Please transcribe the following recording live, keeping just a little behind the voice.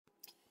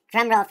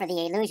Drum roll for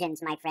the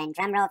illusions, my friend.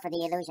 Drum roll for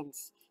the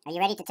illusions. Are you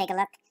ready to take a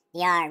look?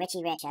 The R,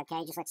 Richie Rich,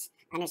 okay? Just let's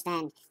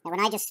understand that when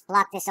I just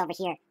block this over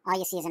here, all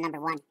you see is a number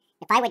 1.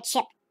 If I would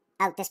chip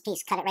out this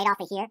piece, cut it right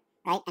off of here,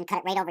 right, and cut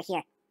it right over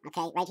here,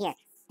 okay, right here.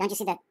 Don't you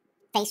see the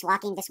face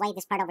walking this way,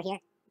 this part over here?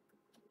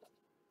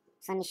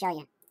 So let me show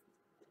you.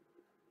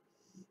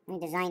 Let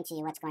me design to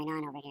you what's going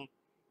on over here.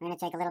 We're going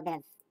to take a little bit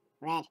of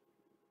red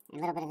and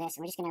a little bit of this,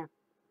 and we're just going to...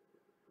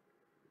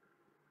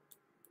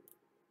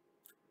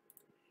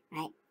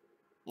 Right?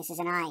 This is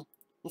an I.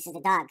 This is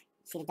the dog.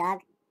 See the dog?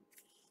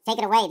 Take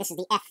it away. This is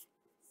the F.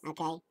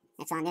 Okay?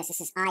 That's on this.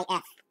 This is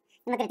IF.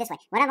 Look at it this way.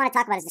 What I want to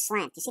talk about is the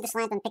slant. You see the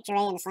slant on picture A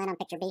and the slant on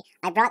picture B?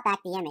 I brought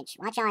back the image.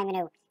 Watch how I'm going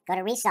to go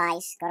to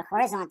resize, go to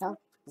horizontal,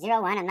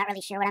 0, 1. I'm not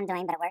really sure what I'm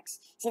doing, but it works.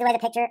 See the way the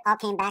picture all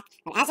came back?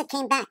 And as it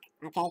came back,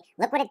 okay,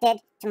 look what it did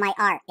to my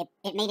R.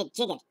 It made it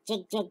jig it.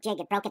 Jig, jig, jig.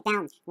 It broke it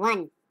down.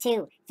 1,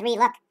 2, 3.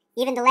 Look.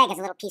 Even the leg has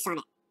a little piece on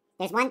it.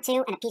 There's 1,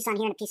 2, and a piece on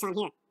here and a piece on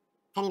here.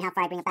 Depending how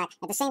far I bring it back.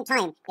 At the same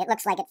time, it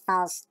looks like it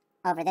falls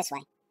over this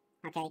way.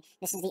 Okay?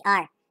 This is the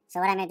R. So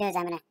what I'm going to do is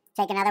I'm going to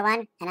take another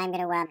one, and I'm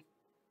going to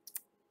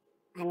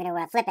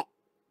flip it.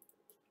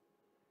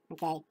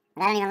 Okay?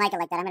 But I don't even like it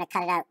like that. I'm going to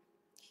cut it out.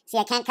 See,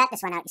 I can't cut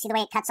this one out. You see the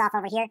way it cuts off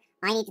over here?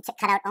 I need to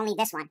cut out only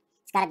this one.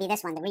 It's got to be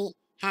this one, the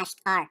rehashed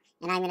R.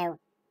 And I'm going to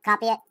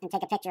copy it and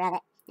take a picture of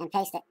it and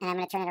paste it. And I'm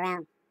going to turn it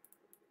around.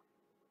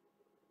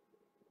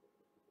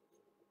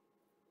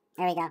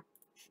 There we go.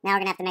 Now we're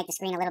going to have to make the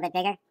screen a little bit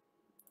bigger.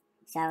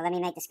 So let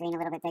me make the screen a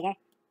little bit bigger. I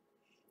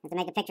have to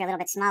make the picture a little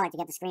bit smaller to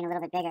get the screen a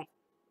little bit bigger.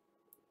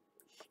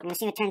 I'm going to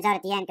see what turns out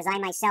at the end, because I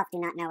myself do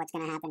not know what's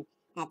going to happen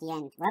at the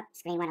end. Whoop,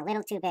 screen went a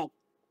little too big.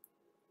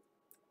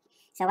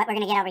 So what we're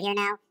going to get over here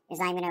now is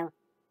I'm going to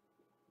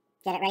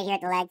get it right here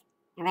at the leg,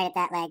 and right at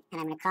that leg,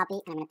 and I'm going to copy,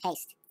 and I'm going to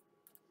paste.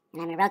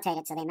 And I'm going to rotate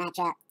it so they match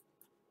up.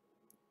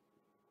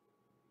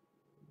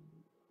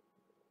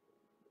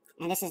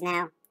 And this is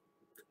now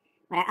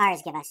what our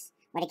R's give us.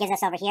 What it gives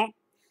us over here,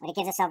 what it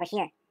gives us over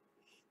here.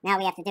 Now what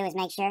we have to do is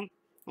make sure,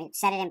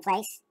 set it in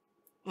place,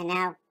 and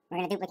now we're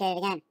going to duplicate it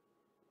again.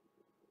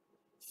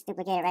 Just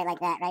duplicate it right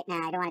like that, right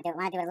now. I don't want to do it.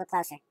 I want to do it a little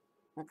closer.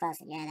 A little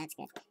closer. Yeah, that's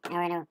good. Now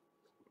we're going to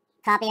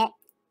copy it.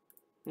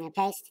 I'm going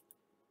to paste.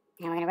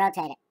 And we're going to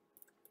rotate it.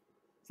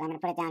 So I'm going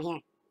to put it down here.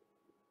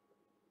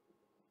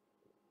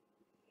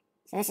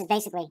 So this is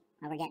basically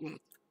what we're getting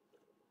at.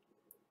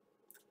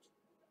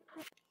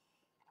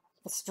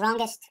 The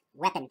strongest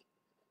weapon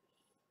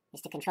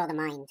is to control the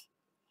mind.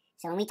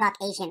 So when we talk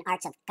Asian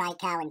arts of Gai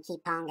Kao and Ki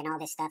Pong and all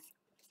this stuff,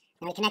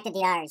 now we connected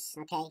the R's,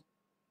 okay?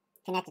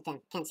 Connected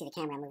them. Can't see the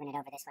camera. I'm moving it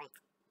over this way.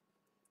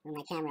 Move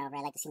my camera over.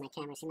 I like to see my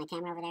camera. See my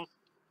camera over there?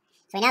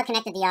 So we now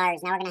connected the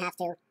R's. Now we're going to have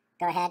to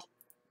go ahead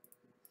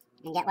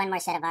and get one more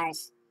set of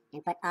R's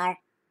and put R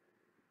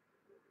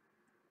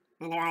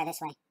and their R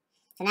this way.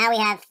 So now we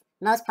have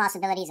most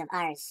possibilities of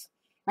R's.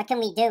 What can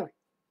we do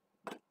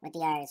with the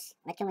R's?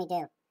 What can we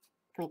do?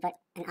 Can we put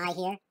an eye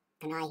here,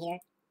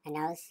 a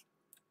nose,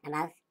 a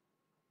mouth?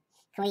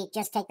 Can we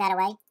just take that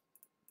away?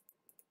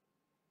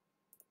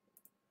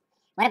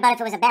 What about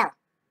if it was a bell?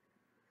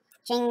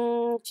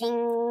 Ching,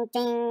 ching,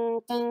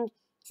 ding, ding.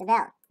 It's a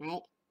bell,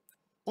 right?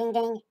 Ding,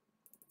 ding.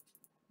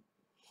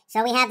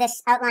 So we have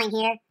this outline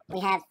here.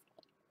 We have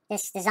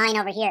this design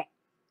over here.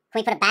 Can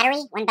we put a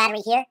battery? One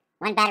battery here,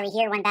 one battery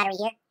here, one battery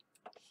here.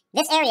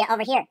 This area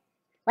over here.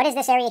 What is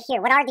this area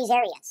here? What are these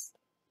areas?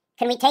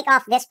 Can we take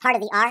off this part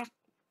of the R?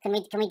 Can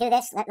we do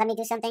this? Let me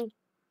do something.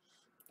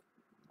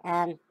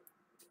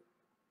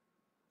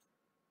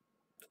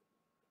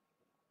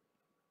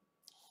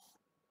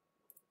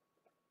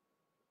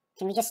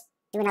 Can we just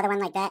do another one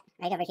like that,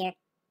 right over here?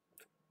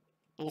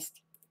 And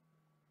just,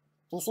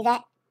 can you see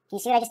that? Can you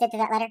see what I just did to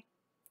that letter?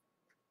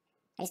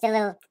 I just did a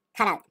little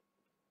cutout.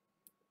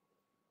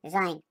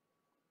 Design.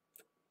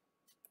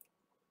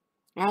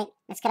 Right?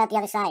 Let's cut out the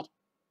other side.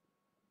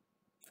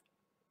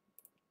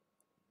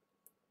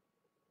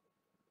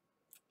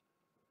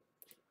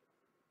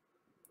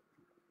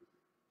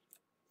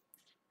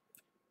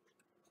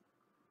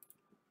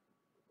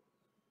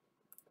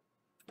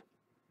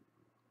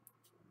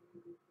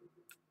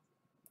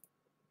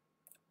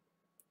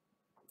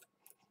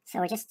 So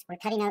we're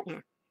cutting out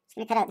now. Just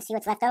going to cut out and see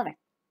what's left over.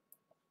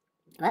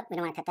 Whoop, we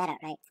don't want to cut that out,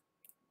 right?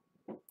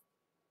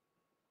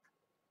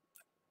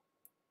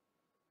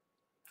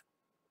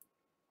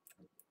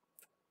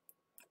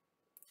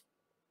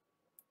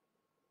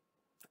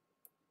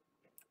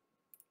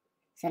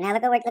 So now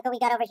look what we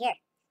got over here.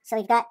 So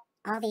we've got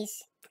all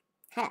these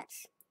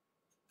cutouts.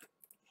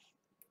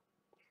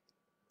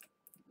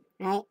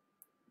 Right?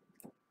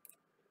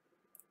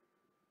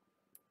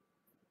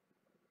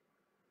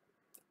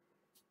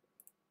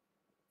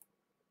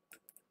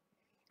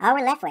 All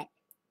we're left with,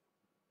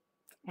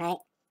 right,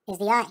 is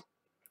the eye.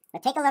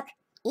 But take a look.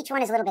 Each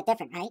one is a little bit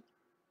different, right?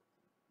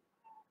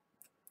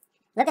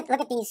 Look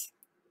at these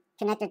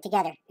connected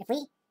together. If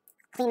we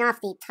clean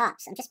off the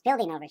tops, I'm just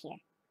building over here.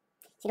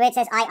 See the way it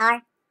says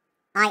IR?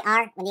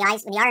 IR, when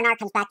the R and R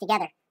comes back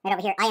together. Right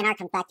over here, I and R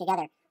comes back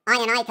together.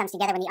 I and I comes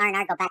together when the R and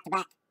R go back to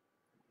back.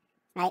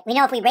 Right? We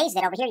know if we raised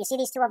it over here, you see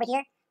these two over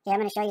here? Okay, I'm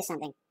going to show you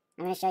something.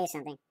 I'm going to show you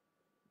something.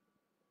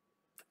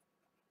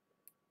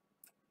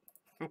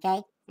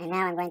 Okay, and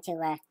now I'm going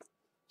to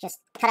just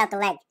cut out the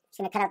leg. Just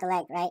going to cut out the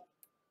leg, right?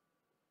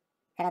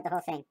 Cut out the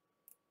whole thing.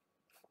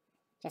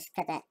 Just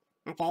cut that.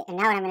 Okay, and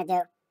now what I'm going to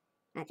do,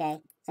 okay,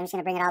 so I'm just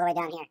going to bring it all the way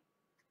down here.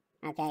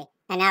 Okay,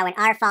 and now when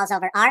R falls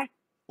over R,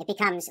 it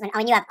becomes,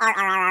 when you have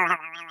R,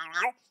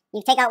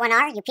 you take out one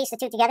R, you piece the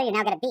two together, you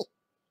now get a B.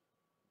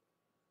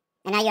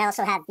 And now you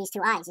also have these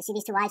two eyes. You see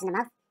these two eyes in the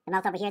mouth? The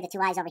mouth over here, the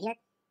two eyes over here.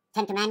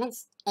 10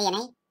 Commandments, A and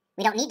A.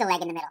 We don't need the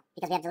leg in the middle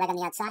because we have the leg on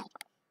the outside.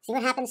 See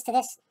what happens to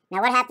this?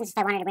 Now what happens if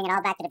I wanted to bring it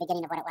all back to the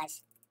beginning of what it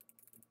was?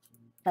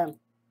 Boom.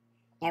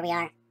 There we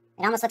are.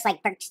 It almost looks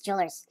like Burke's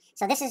Jewelers.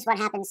 So this is what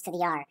happens to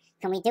the R.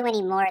 Can we do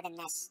any more than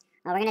this?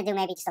 Well, we're going to do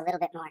maybe just a little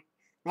bit more.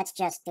 Let's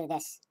just do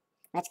this.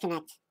 Let's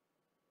connect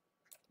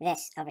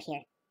this over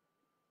here.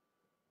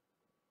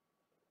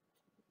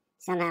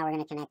 Somehow we're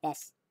going to connect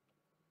this.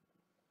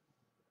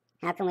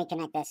 How can we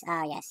connect this?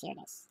 Oh, yes, here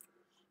it is.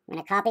 I'm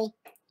going to copy.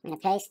 I'm going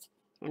to paste.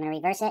 I'm going to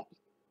reverse it.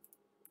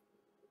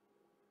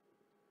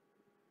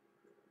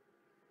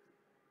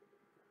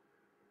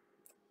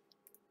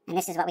 And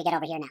this is what we get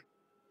over here now.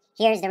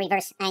 Here's the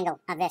reverse angle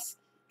of this.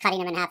 Cutting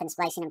them in half and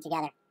splicing them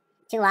together.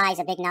 Two eyes,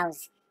 a big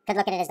nose. Could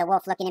look at it as the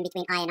wolf looking in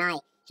between eye and eye.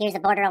 Here's the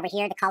border over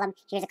here, the column.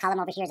 Here's a column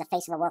over here, is a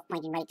face of a wolf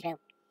pointing right through.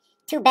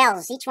 Two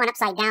bells, each one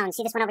upside down.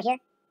 See this one over here?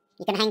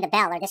 You can hang the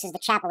bell, or this is the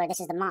chapel, or this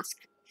is the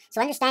mosque.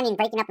 So understanding,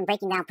 breaking up and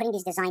breaking down, putting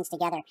these designs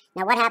together.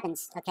 Now what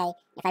happens, okay,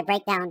 if I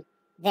break down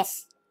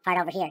this part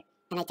over here,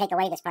 and I take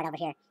away this part over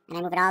here, and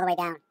I move it all the way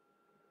down.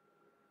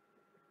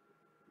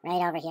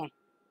 Right over here.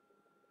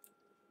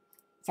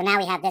 So now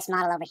we have this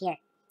model over here.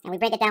 And we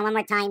break it down one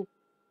more time,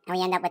 and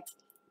we end up with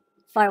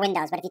 4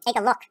 windows. But if you take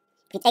a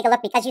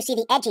look, because you see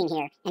the edging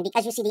here, and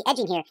because you see the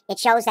edging here, it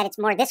shows that it's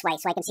more this way,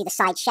 so I can see the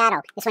side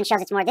shadow. This one shows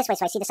it's more this way,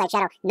 so I see the side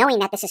shadow, knowing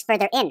that this is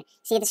further in.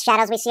 See the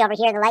shadows we see over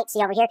here, the light,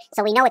 see over here?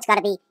 So we know it's got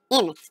to be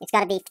in. It's got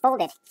to be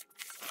folded.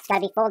 It's got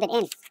to be folded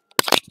in.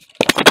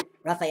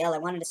 Raphael, I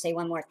wanted to say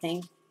one more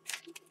thing.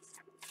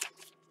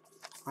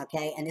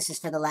 Okay, and this is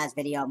for the last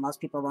video.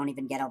 Most people won't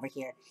even get over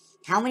here.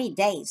 How many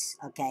days,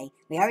 okay?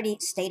 We already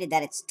stated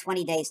that it's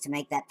 20 days to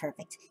make that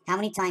perfect. How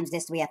many times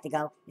this do we have to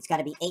go? It's got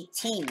to be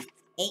 18.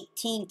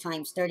 18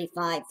 times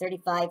 35.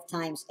 35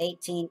 times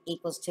 18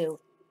 equals to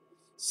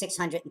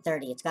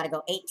 630. It's got to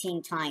go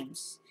 18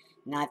 times.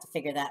 Now I have to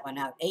figure that one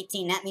out.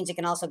 18, that means it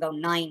can also go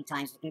 9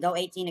 times. It can go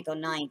 18, it can go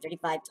 9.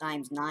 35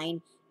 times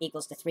 9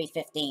 equals to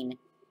 315.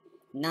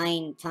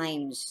 9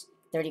 times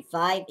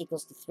 35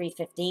 equals to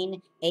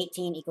 315.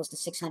 18 equals to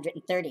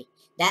 630.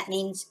 That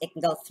means it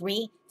can go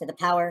 3 to the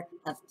power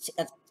of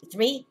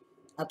 3,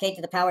 okay,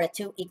 to the power of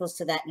 2 equals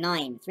to that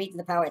 9. 3 to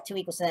the power of 2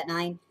 equals to that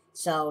 9.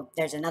 So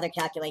there's another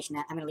calculation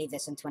that I'm going to leave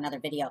this into another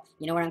video.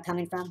 You know where I'm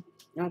coming from? You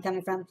know where I'm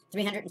coming from?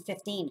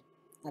 315.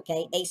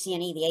 Okay, AC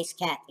and E, the ace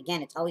cat.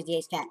 Again, it's always the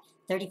ace cat.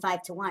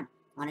 35 to 1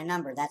 on a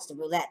number. That's the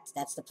roulette.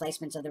 That's the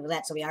placements of the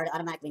roulette. So we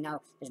automatically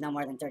know there's no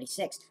more than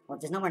 36. Well,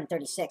 if there's no more than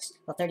 36,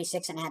 well,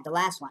 36 and add the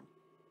last one.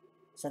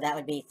 So that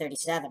would be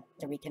 37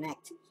 to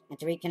reconnect. And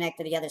to reconnect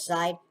to the other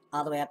side,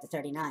 all the way up to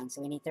 39.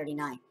 So we need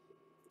 39.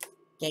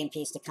 Game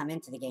piece to come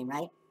into the game,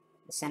 right?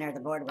 The center of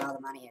the board where all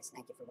the money is.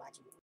 Thank you for watching.